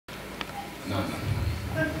No.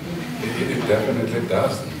 It definitely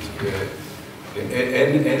doesn't.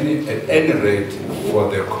 At any rate, for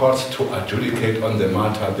the courts to adjudicate on the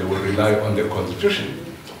matter, they will rely on the constitution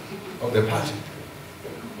of the party.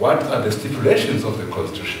 What are the stipulations of the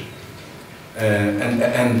constitution?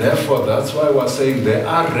 And therefore, that's why we're saying there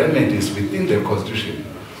are remedies within the constitution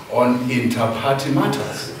on inter-party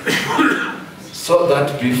matters. So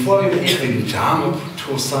that before you even jump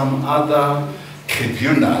to some other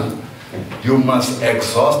tribunal, you must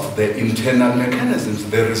exhaust the internal mechanisms.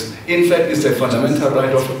 There is, in fact, it's a fundamental right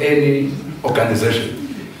of any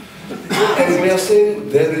organization. And we are saying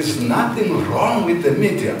there is nothing wrong with the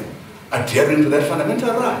media adhering to that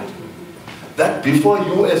fundamental right. That before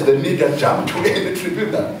you as the media jump to any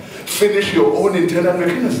tribunal, finish your own internal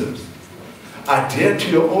mechanisms. Adhere to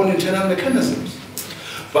your own internal mechanisms.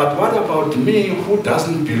 But what about me who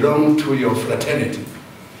doesn't belong to your fraternity?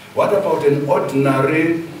 What about an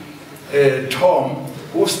ordinary Tom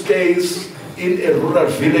who stays in a rural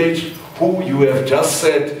village who you have just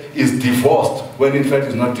said is divorced when in fact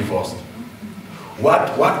is not divorced?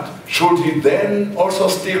 What should he then also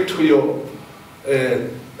stick to your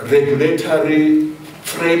regulatory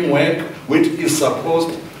framework which is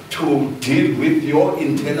supposed to deal with your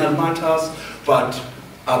internal matters but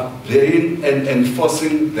obeying and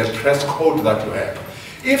enforcing the press code that you have?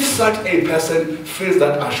 If such a person feels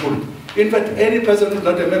that I should, in fact, any person who is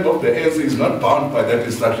not a member of the ANC is not bound by that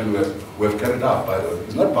instruction we have carried out, by the way.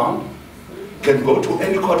 He's not bound. Can go to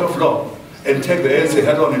any court of law and take the ANC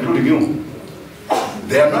head on, including you.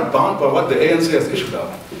 They are not bound by what the ANC has issued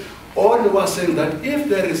out. All we are saying that if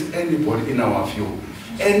there is anybody in our view,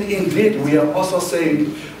 and indeed we are also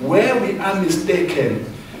saying where we are mistaken,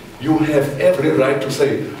 you have every right to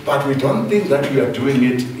say, but we don't think that we are doing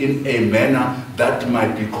it in a manner that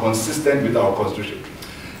might be consistent with our constitution.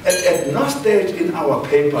 And at no stage in our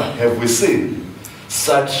paper have we seen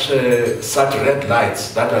such red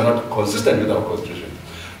lights that are not consistent with our constitution.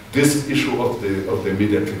 This issue of the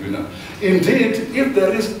media tribunal. Indeed, if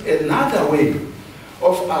there is another way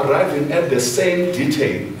of arriving at the same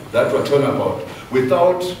detail that we're talking about,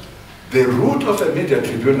 without the root of a media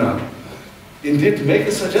tribunal, indeed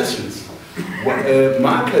make suggestions.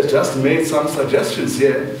 Mark has just made some suggestions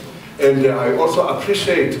here, and I also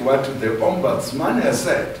appreciate what the Ombudsman has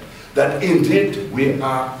said, that indeed we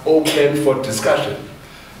are open for discussion.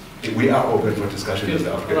 We are open for discussion in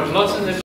the African